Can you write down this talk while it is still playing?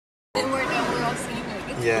And we're all seeing like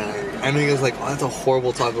it's weird. I know you guys like, oh, that's a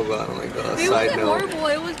horrible Taco Bell. I'm like, It side note. wasn't horrible,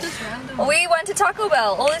 it was just random. We went to Taco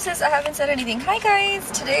Bell. All this is I haven't said anything. Hi guys,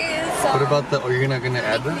 today is What about the, you're not gonna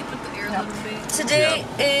add that? Today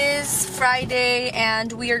is Friday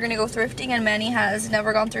and we are gonna go thrifting, and Manny has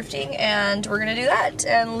never gone thrifting and we're gonna do that.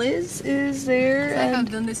 And Liz is there. I have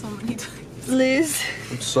done this so many times. Liz.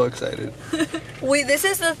 I'm so excited. This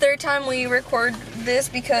is the third time we record this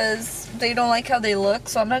because they don't like how they look,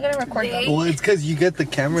 so I'm not gonna record them. Well, it's because you get the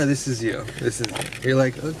camera, this is you. You're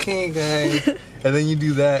like, okay guys. And then you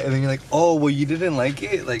do that, and then you're like, oh, well, you didn't like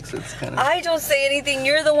it? Like, so it's kind of... I don't say anything.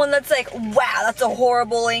 You're the one that's like, wow, that's a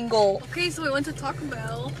horrible angle. Okay, so we went to Taco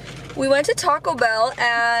Bell. We went to Taco Bell,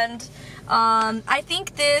 and I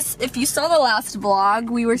think this, if you saw the last vlog,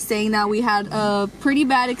 we were saying that we had a pretty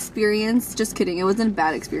bad experience. Just kidding, it wasn't a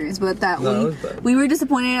bad experience, but that we were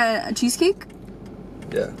disappointed at a cheesecake.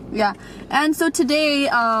 Yeah. Yeah. And so today,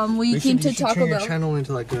 we came to Taco turn Bell. your channel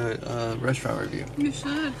into like a restaurant review. You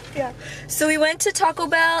should. Yeah. So we went to Taco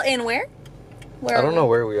Bell in where? Where I don't know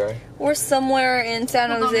where we are. We're somewhere in San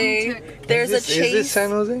Jose. There's a Chase. Is this San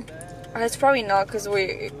Jose? It's probably not, because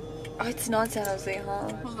we... Oh, it's not San Jose,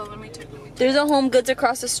 huh? Hold on, let me check. There's a Home Goods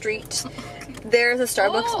across the street. Okay. There's a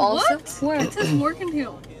Starbucks also. What? Where? It says Morgan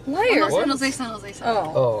Hill. Liar. Oh, no, San Jose.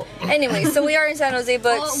 Oh. Anyway, so we are in San Jose,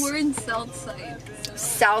 but... Oh, we're in South Side.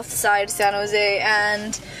 South Side San Jose,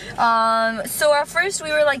 and so at first we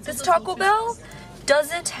were like, this Taco Bell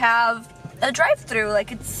doesn't have a drive-through.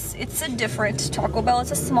 Like it's a different Taco Bell. It's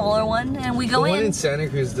a smaller one, and we go in. The one in Santa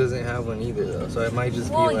Cruz doesn't have one either, though, so it might just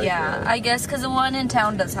be well, like. Yeah, I guess because the one in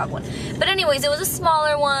town does have one. But anyways, it was a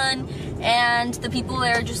smaller one, and the people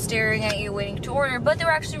there are just staring at you, waiting to order. But they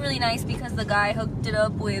were actually really nice because the guy hooked it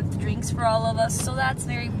up with drinks for all of us, so that's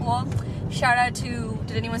very cool. Shout out to.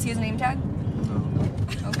 Did anyone see his name tag?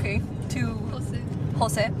 Okay, to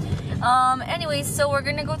Jose. Anyways, so we're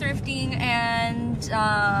gonna go thrifting, and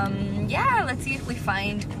yeah, let's see if we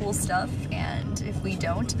find cool stuff, and if we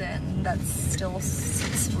don't, then that's still,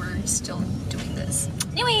 we're still doing this.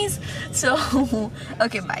 Anyways, so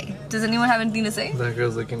okay, bye. Does anyone have anything to say? That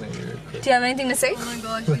girl's looking at you. Do you have anything to say? Oh my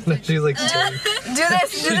gosh. She's like, do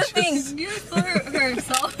the thing. You for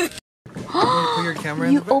herself. put your camera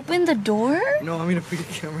in You the back? opened the door? No, I'm gonna put your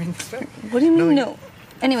camera in the back. What do you mean no?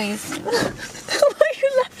 Anyways. Why are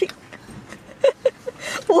you laughing?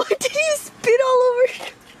 What did you spit all over?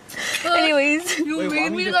 Anyways. You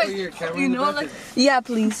made me like, you know, like... Yeah,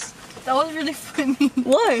 please. That was really funny.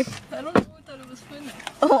 Why? I don't know, I thought it was funny.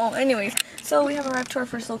 Oh, anyways. So we have arrived to our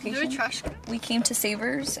first location. Is there a trash can? We came to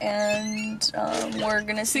Savers, and we're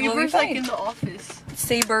gonna see what we Sabers find. like in the office.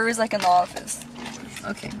 Sabers like in the office.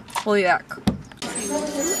 Okay, we'll be back.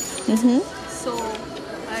 So,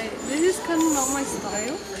 this is kind of not my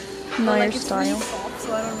style. Not like, your it's style. really soft,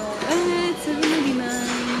 so I don't know. It's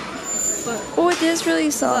 $7.99. But Oh, it is really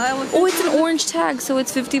soft. Oh, it's an orange tag, so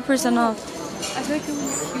it's 50% off. I feel like it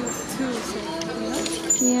was cute too, so, you know?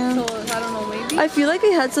 Yeah. So, I don't know, maybe. I feel like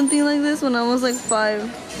I had something like this when I was like 5.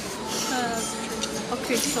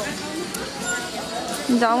 Okay, so.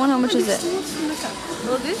 That one, how much is it?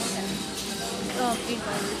 Well, this? $8.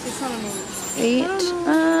 It's not a movie. 8?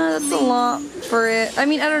 That's a lot for it. I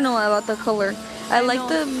mean, I don't know about the color. I like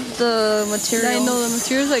the material. I know the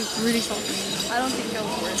material is like really soft. I don't think I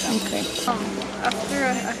will wear that. Okay. After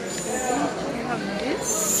I have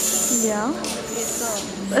this. Yeah.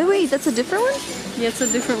 It's Oh wait, that's a different one? yeah, it's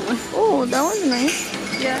a different one. Oh, that one's nice.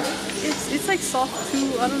 Yeah, it's like soft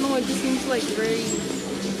too. I don't know. It just seems like very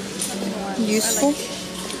Useful.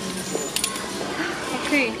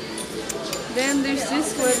 Okay. Then there's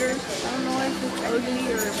this sweater. I don't know if it's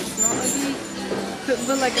ugly or if it's not ugly.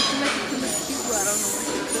 But like I feel like it could look cute, but I don't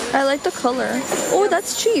know. I like the color. Oh,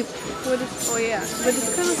 that's cheap. Oh yeah, but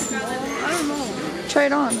it's kind of small. I don't know. Try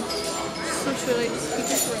it on. So should I just keep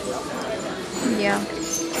it right now? Yeah.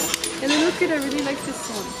 And then look at, I really like this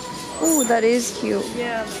one. Oh, that is cute.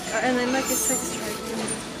 Yeah, like, and then like it's like striped. You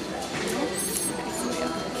know? Okay, so yeah,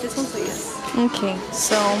 this one's a yes. Okay,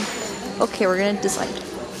 so okay, we're gonna decide.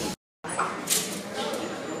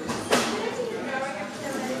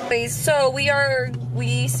 So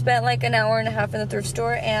we spent like an hour and a half in the thrift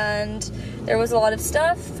store, and there was a lot of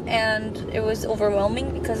stuff, and it was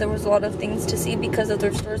overwhelming because there was a lot of things to see, because the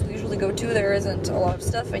thrift stores we usually go to, there isn't a lot of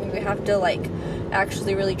stuff, and you have to like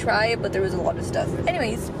actually really try it, but there was a lot of stuff.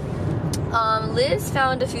 Anyways, Liz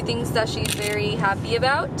found a few things that she's very happy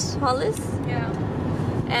about, huh Liz? Yeah.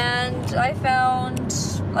 And I found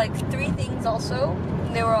like 3 things also.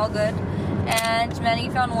 They were all good. And Manny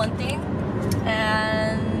found 1 thing,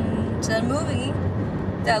 and a movie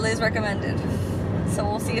that Liz recommended. so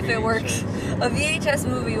we'll see if it works. A VHS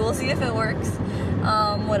movie, we'll see if it works.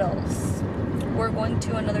 What else? We're going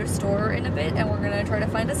to another store in a bit, and we're gonna try to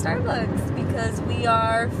find a Starbucks because we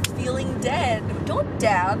are feeling dead. Don't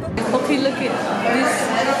dab. Okay, look at this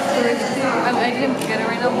thrifting. I didn't get it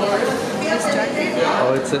right now, but this jacket.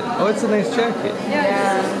 Oh, it's a nice jacket.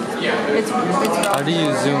 Yeah. It's How do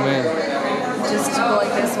you zoom in? just go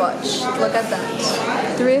like this. Watch. Look at that.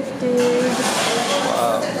 Thrifted.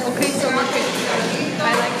 Wow. Okay, so look at. I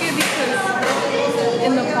like it because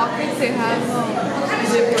in the pockets they have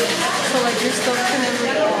zippers, so like your stuff can never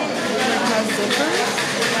go off. It has zippers.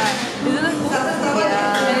 Yeah. Isn't it cool?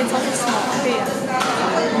 Yeah. And it's also small. Okay, yeah.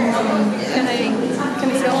 Can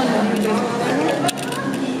I see one?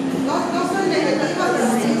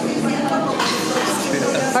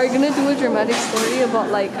 Are you gonna do a dramatic story about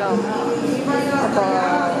like about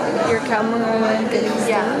your camera and getting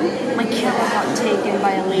stolen? My camera got taken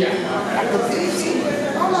by a lady at the booth.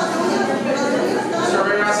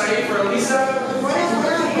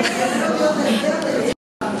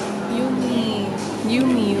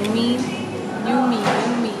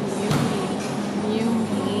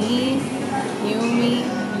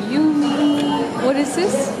 Yumi. What is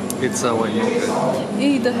this? It's what you did.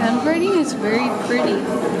 Hey, the handwriting is very pretty.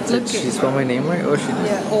 Look Did she at. spell my name right? Oh, she did.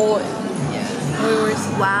 Yeah. Oh, yeah. Wait, where's?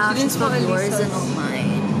 Wow, She she didn't spell spelled yours Elisa's. and all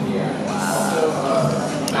mine.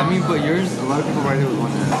 I mean, but yours, a lot of people write it with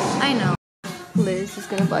one hand. I know. Liz is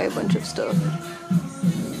gonna buy a bunch of stuff.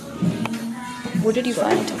 What did you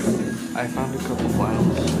find? I found a couple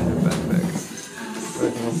vinyls in a backpack. But I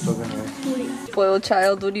think I'm still gonna. Spoiled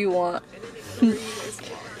child, what do you want?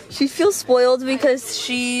 She feels spoiled because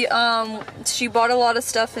she bought a lot of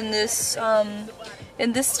stuff in this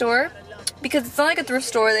store because it's not like a thrift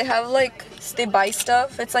store. They have like they buy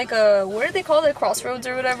stuff. It's like a what do they call it? Crossroads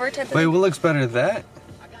or whatever type of Wait, thing. what looks better, that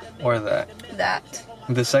or that? That.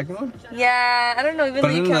 The second one? Yeah, I don't know. Even But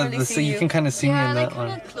though you then can't really see you can kind of see me in that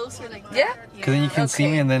one. Closer like that. Yeah. Because then you can see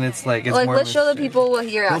me, and then it's like it's Like more. let's of a show the shit. people what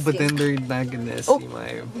you're No, asking. but then they're not gonna see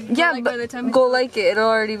my. Yeah, Like, by the but time go like it. It'll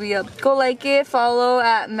already be up. Go like it. Follow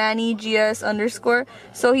at MannyGS_.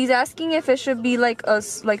 So he's asking if it should be like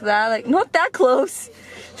us, like that, like not that close.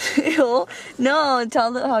 Ew. No,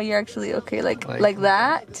 tell them how you're actually okay, like that,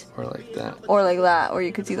 Or like that. or like that, or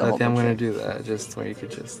you could see the I whole think I'm picture. gonna do that, just where you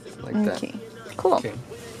could just like that. Okay, cool. Okay.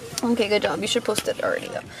 Okay, good job. You should post it already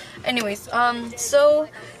though. Anyways, so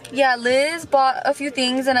yeah, Liz bought a few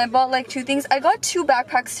things and I bought like 2 things. I got 2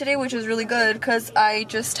 backpacks today, which is really good because I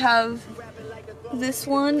just have this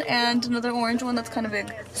one and another orange one that's kind of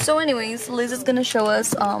big. So anyways, Liz is gonna show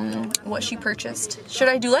us what she purchased. Should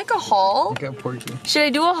I do like a haul? Look at Porky. Should I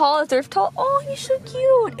do a haul, a thrift haul? Oh, you're so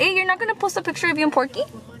cute. Hey, you're not gonna post a picture of you and Porky?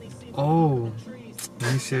 Oh,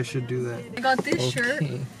 let me see. I should do that. I got this shirt.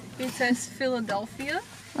 Okay. It says Philadelphia,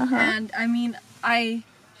 and I mean I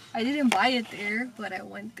didn't buy it there, but I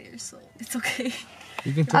went there, so it's okay.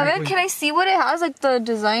 You can. I mean, can I see what it has? Like the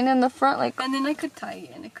design in the front, like. And then I could tie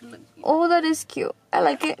it, and it could look. Oh, that is cute. I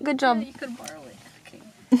like it. Good Yeah, job. you could borrow it. Okay.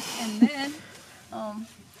 And then,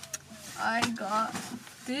 I got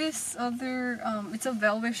this other. It's a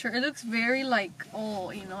velvet shirt. It looks very like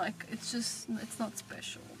like it's not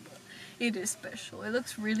special, but it is special. It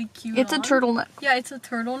looks really cute. It's a on. turtleneck. Yeah, it's a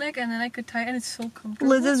turtleneck, and then I could tie it, and it's so comfortable.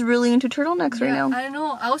 Liz is really into turtlenecks right Yeah, now. I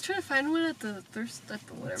know. I was trying to find one at the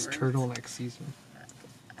whatever. It's turtleneck season.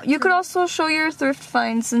 You could also show your thrift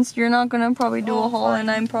finds since you're not gonna probably do a haul fine. and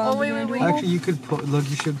I'm probably wait, gonna do wait. a haul. Actually, you could look.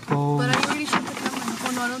 You should pull. But I already shut the camera.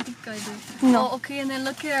 Oh no, I don't think I did. No. Oh, okay, and then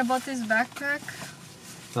look here. I bought this backpack.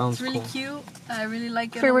 Sounds It's really cool. cute. I really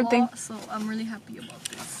like it Favorite a thing. lot, so I'm really happy about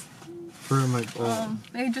this. For my.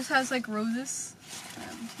 It just has like roses,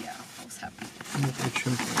 and yeah, I was happy. I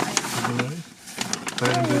trimmed it. Did you notice? But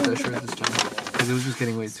I didn't do it that short this time because it was just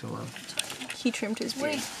getting way too long. He trimmed his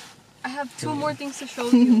beard. Wait, I have 2 more things to show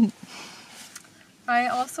you. I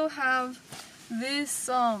also have this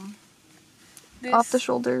this Off the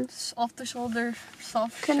shoulder. off the shoulder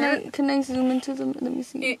soft Can shirt. I zoom into them? Let me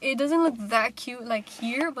see. It doesn't look that cute like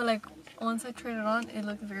here, but like once I tried it on, it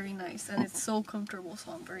looked very nice and it's so comfortable.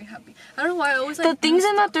 So I'm very happy. I don't know why I always like The things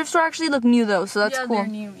in that thrift store actually look new though, so that's yeah, cool. they're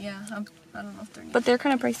new. Yeah, I don't know if they're new. But they're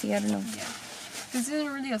kind of pricey. I don't know. yeah, this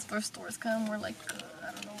isn't really a thrift store. It's kind of more like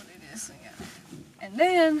I don't know what it is. So yeah. And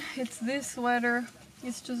then it's this sweater.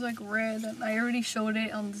 It's just like red, and I already showed it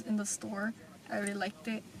in the store. I really liked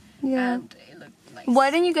it. Yeah. And it looked nice.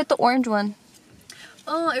 Why didn't you get the orange one?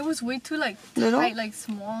 Oh, it was way too like Little? tight, like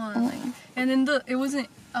small, and, like, and then it wasn't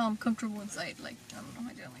comfortable inside. Like I don't know,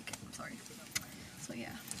 I didn't like it. I'm sorry. So yeah.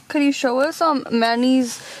 Could you show us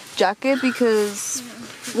Manny's jacket because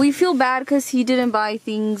We feel bad because he didn't buy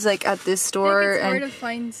things like at this store. It's hard And to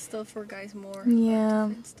find stuff for guys more. yeah.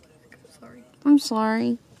 Sorry. I'm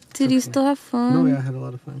sorry. Did you still have fun? No, yeah, I had a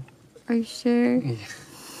lot of fun. Are you sure? Yeah.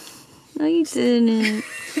 No, you didn't.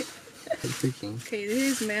 Okay,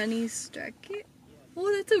 this is Manny's jacket. Oh,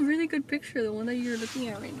 that's a really good picture. The one that you're looking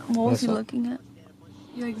at right now. What was he What's up? looking at?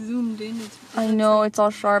 You like zoomed in. I know, it's all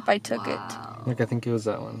sharp. I took Wow. Like, I think it was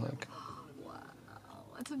that one. Like, Wow,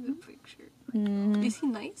 that's a good picture. it. Is he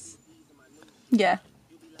nice? Yeah.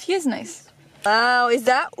 He is nice. Wow, is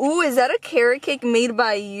that a carrot cake made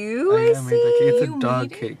by you? I yeah, I made that cake. It's You a dog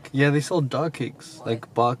made it? cake. Yeah, they sell dog cakes,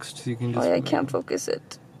 like boxed, so you can just. Oh, yeah, I can't focus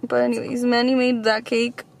it. But anyways, Manny made that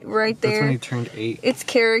cake right That's when there. he turned 8. It's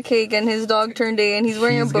carrot cake and his dog turned 8 and he's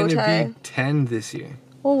wearing a bow tie. He's gonna be 10 this year.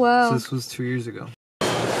 Oh, So wow. this was 2 years ago.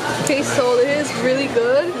 Okay, so this is really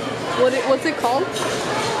good. What's it called? Spinach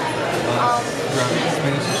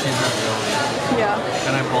and cheese ravioli. Yeah.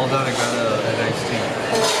 And I balled out and got an iced tea.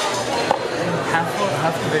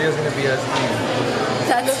 Half the video is gonna be us eating.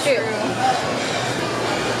 That's true.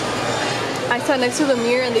 I sat next to the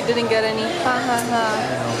mirror and they didn't get any. Ha ha ha.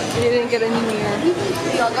 They didn't get any mirror.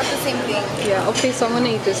 We all got the same thing. Yeah, okay, so I'm gonna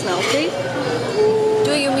eat this now, okay?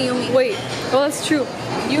 Do yumi. Wait. Oh, that's true.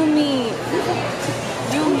 Yumi.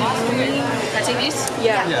 Can I take these?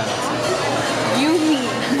 Yeah. Yeah. Yumi.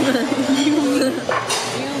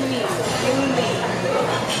 Yumi.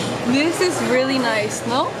 This is really nice,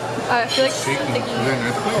 no? I feel like Shaking. Is there an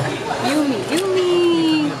earthquake?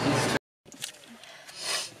 Yumi.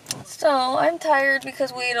 So, I'm tired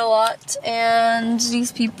because we ate a lot, and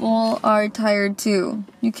these people are tired too.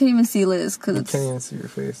 You can't even see Liz because it's. Can't even see your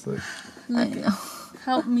face. Like. I know.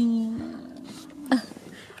 Help me.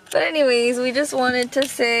 But anyways, we just wanted to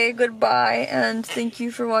say goodbye and thank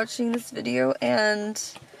you for watching this video. And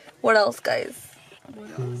what else, guys?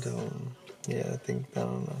 Yeah, I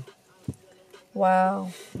don't know.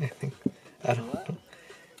 Wow. I don't know.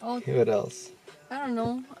 Oh, What else? I don't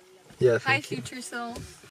know. Yeah. Hi, future self.